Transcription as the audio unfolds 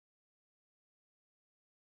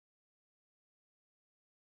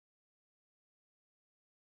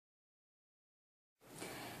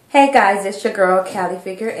Hey guys, it's your girl Cali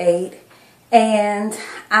Figure 8, and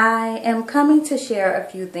I am coming to share a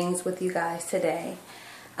few things with you guys today.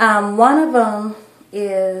 One of them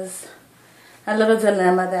is a little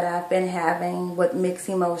dilemma that I've been having with mixed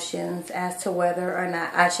emotions as to whether or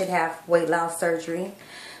not I should have weight loss surgery.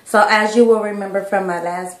 So as you will remember from my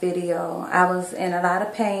last video, I was in a lot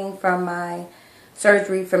of pain from my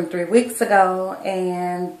surgery from 3 weeks ago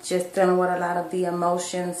and just dealing with a lot of the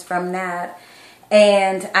emotions from that.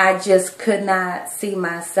 And I just could not see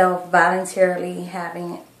myself voluntarily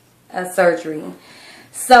having a surgery.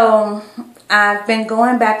 So I've been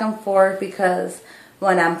going back and forth because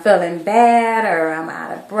when I'm feeling bad or I'm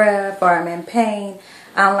out of breath or I'm in pain,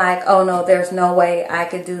 I'm like, oh no, there's no way I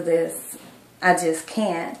could do this. I just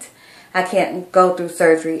can't. I can't go through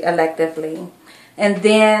surgery electively. And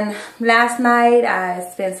then last night I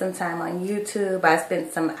spent some time on YouTube. I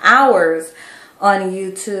spent some hours on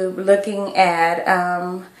YouTube looking at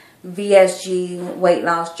VSG weight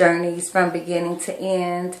loss journeys from beginning to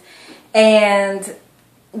end and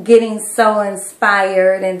getting so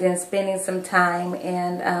inspired, and then spending some time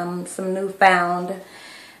in some newfound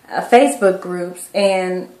Facebook groups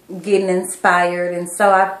and getting inspired. And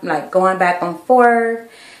so I'm like going back and forth.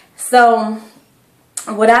 So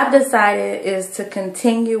what I've decided is to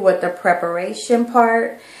continue with the preparation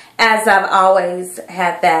part, as I've always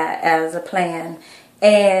had that as a plan,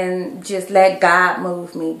 and just let God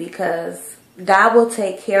move me, because God will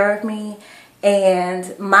take care of me.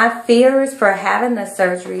 And my fears for having the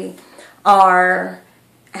surgery are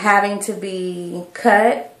having to be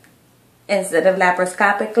cut instead of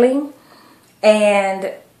laparoscopically,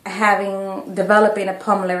 and developing a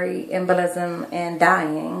pulmonary embolism and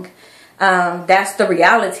dying. That's the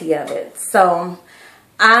reality of it. So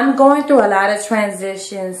I'm going through a lot of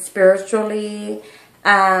transitions spiritually.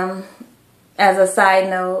 As a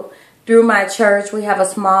side note, through my church, we have a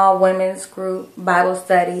small women's group Bible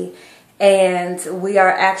study, and we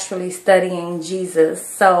are actually studying Jesus.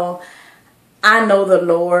 So I know the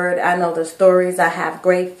Lord, I know the stories, I have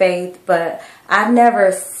great faith, but I've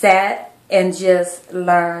never sat and just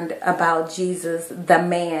learned about Jesus, the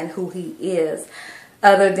man, who he is,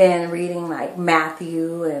 other than reading like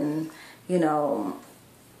Matthew and, you know,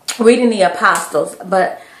 reading the apostles.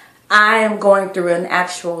 But I am going through an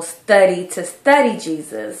actual study to study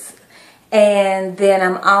Jesus. And then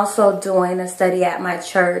I'm also doing a study at my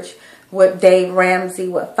church with Dave Ramsey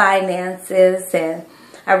with finances. And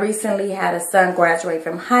I recently had a son graduate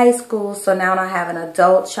from high school, so now I have an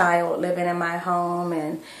adult child living in my home,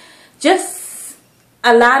 and just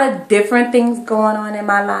a lot of different things going on in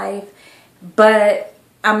my life. But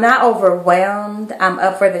I'm not overwhelmed. I'm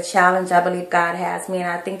up for the challenge I believe God has me. And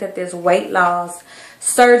I think that this weight loss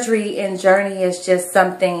surgery and journey is just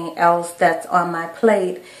something else that's on my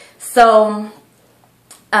plate. So,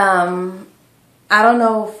 I don't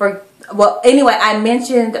know well, anyway, I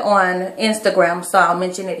mentioned on Instagram, so I'll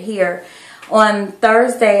mention it here. On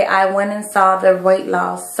Thursday, I went and saw the weight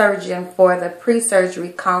loss surgeon for the pre-surgery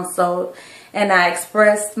consult, and I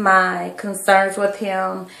expressed my concerns with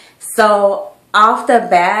him. So off the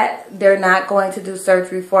bat, they're not going to do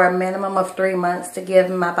surgery for a minimum of 3 months to give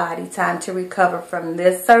my body time to recover from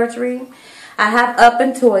this surgery. I have up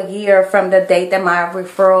until a year from the date that my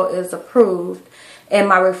referral is approved, and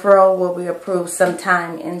my referral will be approved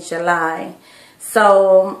sometime in July.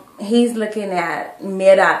 So he's looking at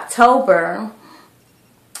mid-October.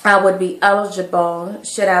 I would be eligible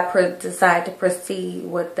should I decide to proceed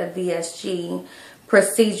with the VSG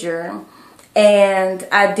procedure. And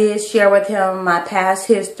I did share with him my past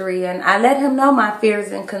history, and I let him know my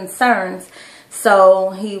fears and concerns. So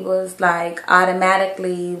he was like,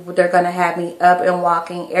 automatically, they're going to have me up and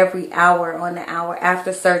walking every hour on the hour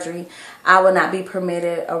after surgery. I will not be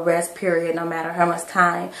permitted a rest period, no matter how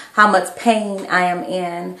much pain I am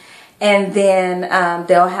in. And then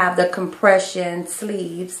they'll have the compression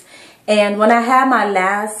sleeves. And when I had my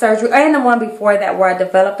last surgery, and the one before that where I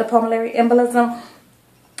developed the pulmonary embolism,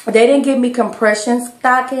 they didn't give me compression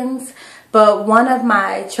stockings, but one of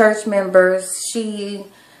my church members, she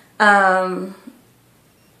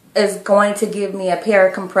is going to give me a pair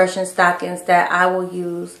of compression stockings that I will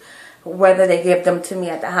use whether they give them to me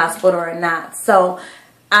at the hospital or not. So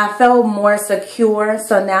I felt more secure.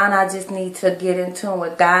 So now I just need to get in tune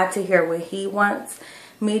with God to hear what he wants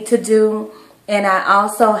me to do. And I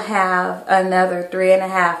also have another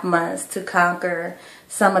 3.5 months to conquer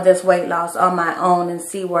some of this weight loss on my own and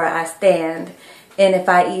see where I stand, and if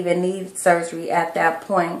I even need surgery at that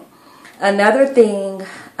point. Another thing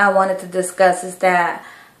I wanted to discuss is that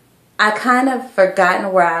I kind of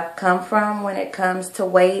forgotten where I've come from when it comes to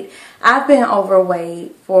weight. I've been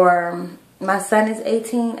overweight for my son is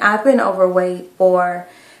 18. I've been overweight for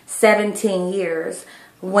 17 years.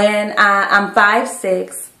 I'm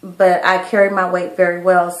 5'6", but I carry my weight very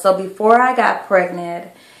well. So before I got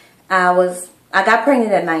pregnant, I got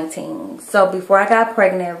pregnant at 19. So before I got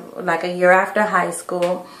pregnant, like a year after high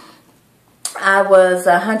school, I was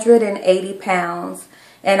 180 pounds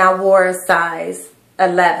and I wore a size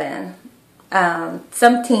 11.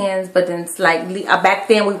 Some 10s, but then it's like, back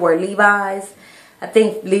then we wore Levi's. I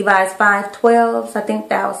think Levi's 512s. I think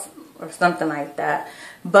that was, or something like that.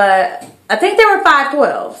 But I think they were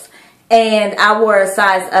 512s. And I wore a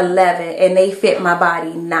size 11 and they fit my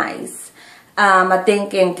body nice. I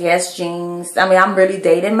think in Guess jeans, I mean, I'm really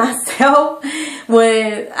dating myself.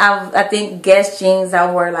 When I think Guess jeans,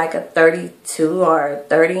 I wore like a 32 or a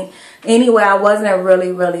 30. Anyway, I wasn't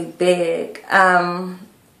really big. I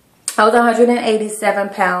was 187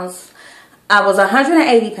 pounds. I was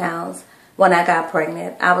 180 pounds when I got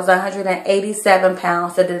pregnant. I was 187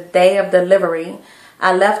 pounds to the day of delivery.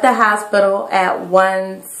 I left the hospital at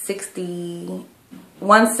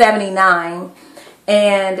 179,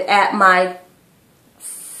 and at my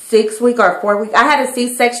 6 week or 4 week, I had a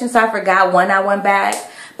C-section, so I forgot when I went back.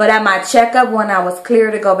 But at my checkup, when I was clear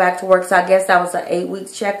to go back to work, so I guess that was an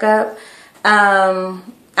 8-week checkup, I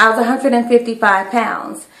was 155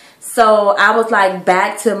 pounds. So I was like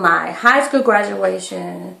back to my high school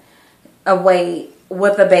graduation weight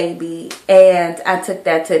with a baby, and I took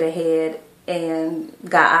that to the head and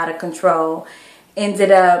got out of control.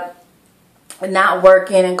 Ended up not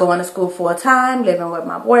working and going to school full time, living with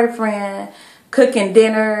my boyfriend, cooking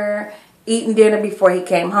dinner, eating dinner before he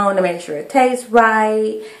came home to make sure it tastes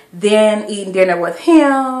right, then eating dinner with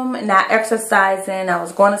him, not exercising. I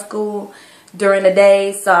was going to school during the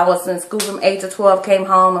day, so I was in school from 8 to 12, came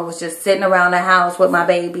home and was just sitting around the house with my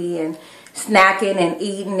baby and snacking and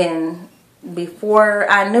eating. And before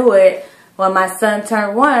I knew it, when my son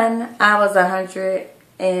turned 1, I was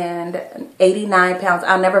 189 pounds.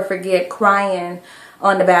 I'll never forget crying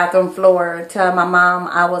on the bathroom floor, telling my mom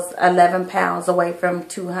I was 11 pounds away from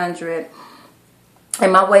 200.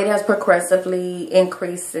 And my weight has progressively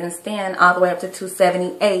increased since then, all the way up to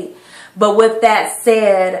 278. But with that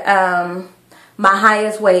said, my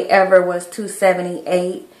highest weight ever was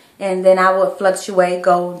 278. And then I would fluctuate,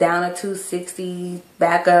 go down to 260,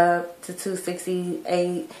 back up to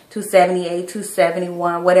 268, 278,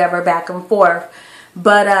 271, whatever, back and forth.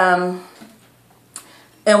 But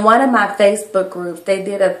in one of my Facebook groups, they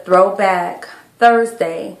did a throwback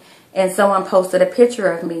Thursday, and someone posted a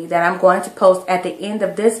picture of me that I'm going to post at the end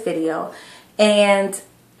of this video. And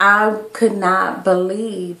I could not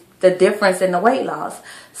believe the difference in the weight loss.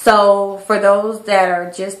 So for those that are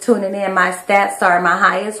just tuning in, my stats are my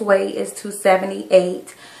highest weight is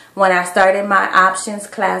 278. When I started my options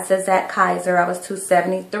classes at Kaiser, I was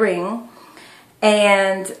 273.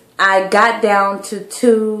 And I got down to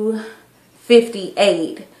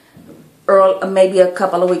 258 maybe a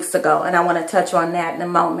couple of weeks ago. And I want to touch on that in a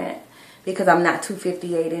moment because I'm not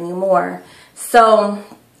 258 anymore. So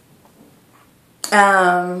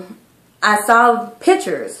I saw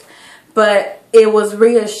pictures, but it was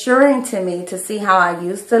reassuring to me to see how I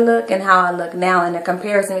used to look and how I look now in the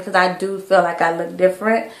comparison, because I do feel like I look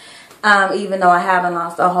different. Even though I haven't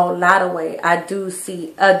lost a whole lot of weight, I do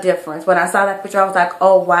see a difference. When I saw that picture, I was like,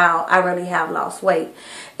 oh wow, I really have lost weight.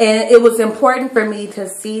 And it was important for me to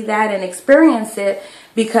see that and experience it,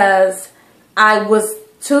 because I was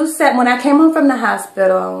when I came home from the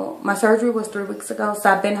hospital, my surgery was 3 weeks ago,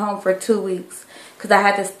 so I've been home for 2 weeks because I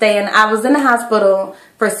had to stay in. I was in the hospital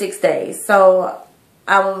for 6 days, so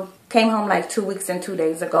I came home like 2 weeks and 2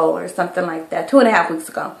 days ago or something like that, 2.5 weeks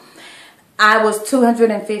ago. I was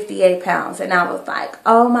 258 pounds, and I was like,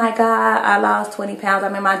 oh my God, I lost 20 pounds.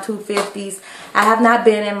 I'm in my 250s. I have not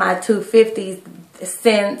been in my 250s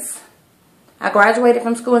since I graduated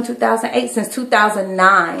from school in 2008. Since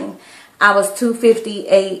 2009, I was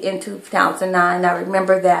 258 in 2009. I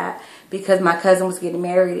remember that because my cousin was getting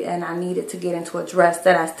married and I needed to get into a dress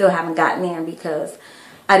that I still haven't gotten in because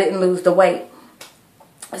I didn't lose the weight.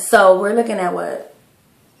 So we're looking at what,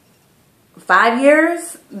 5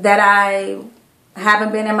 years that I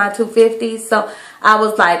haven't been in my 250s. So I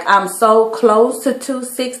was like, I'm so close to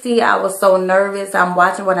 260. I was so nervous. I'm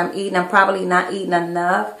watching what I'm eating. I'm probably not eating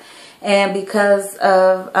enough. And because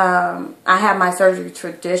of I have my surgery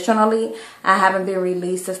traditionally, I haven't been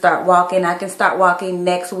released to start walking. I can start walking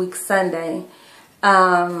next week Sunday,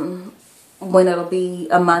 when it'll be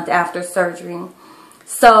a month after surgery.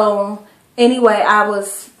 So anyway, I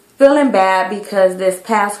was feeling bad because this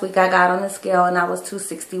past week I got on the scale and I was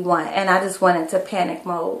 261, and I just went into panic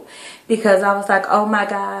mode because I was like, oh my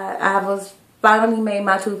God, I was finally made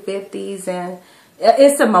my 250s, and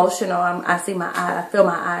it's emotional. I feel my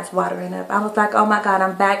eyes watering up. I was like, oh my God,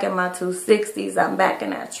 I'm back in my 260s. I'm back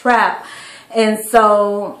in that trap. And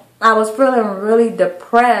so I was feeling really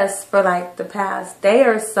depressed for like the past day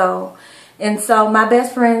or so. And so my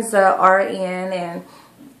best friend's RN, and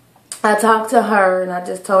I talked to her and I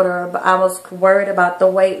just told her I was worried about the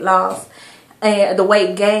weight loss and the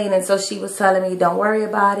weight gain. And so she was telling me, don't worry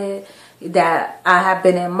about it, that I have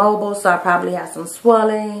been immobile, so I probably have some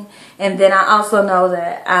swelling. And then I also know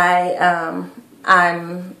that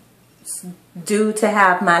I'm due to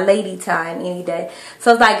have my lady time any day.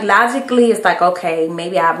 So it's like, logically, it's like, okay,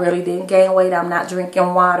 maybe I really didn't gain weight. I'm not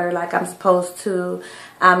drinking water like I'm supposed to.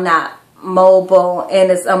 I'm not mobile,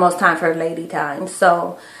 and it's almost time for lady time.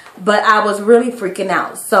 So, but I was really freaking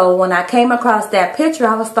out. So when I came across that picture,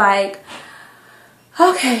 I was like,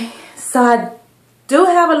 okay, so I do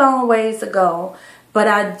have a long ways to go, but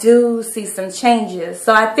I do see some changes.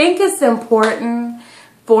 So I think it's important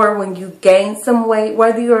for when you gain some weight,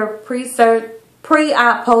 whether you're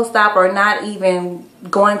pre-op, post-op, or not even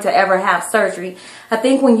going to ever have surgery. I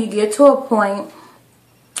think when you get to a point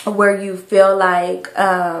where you feel like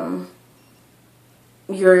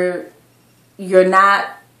you're not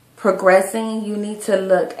progressing, you need to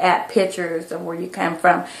look at pictures of where you come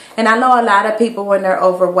from. And I know a lot of people, when they're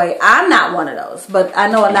overweight, I'm not one of those, but I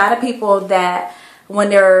know a lot of people that when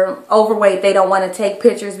they're overweight, they don't want to take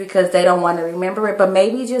pictures because they don't want to remember it. But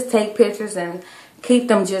maybe just take pictures and keep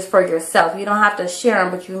them just for yourself. You don't have to share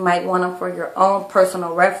them, but you might want them for your own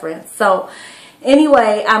personal reference. So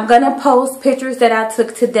anyway, I'm going to post pictures that I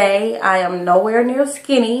took today. I am nowhere near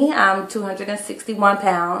skinny. I'm 261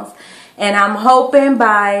 pounds. And I'm hoping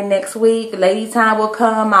by next week, lady time will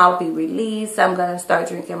come. I'll be released. I'm going to start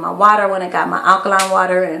drinking my water when I got my alkaline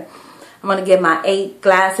water. And I'm going to get my 8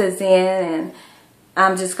 glasses in. And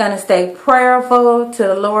I'm just going to stay prayerful to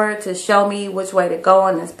the Lord to show me which way to go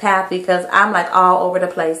on this path. Because I'm like all over the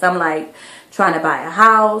place. I'm like trying to buy a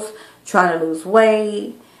house, trying to lose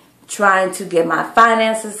weight, trying to get my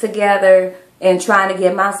finances together, and trying to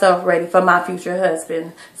get myself ready for my future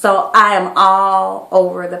husband. So I am all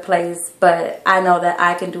over the place, but I know that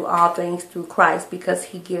I can do all things through Christ because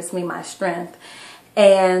he gives me my strength.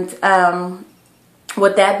 And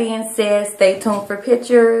with that being said, stay tuned for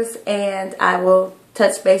pictures, and I will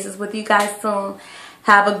touch bases with you guys soon.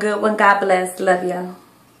 Have a good one. God bless. Love you.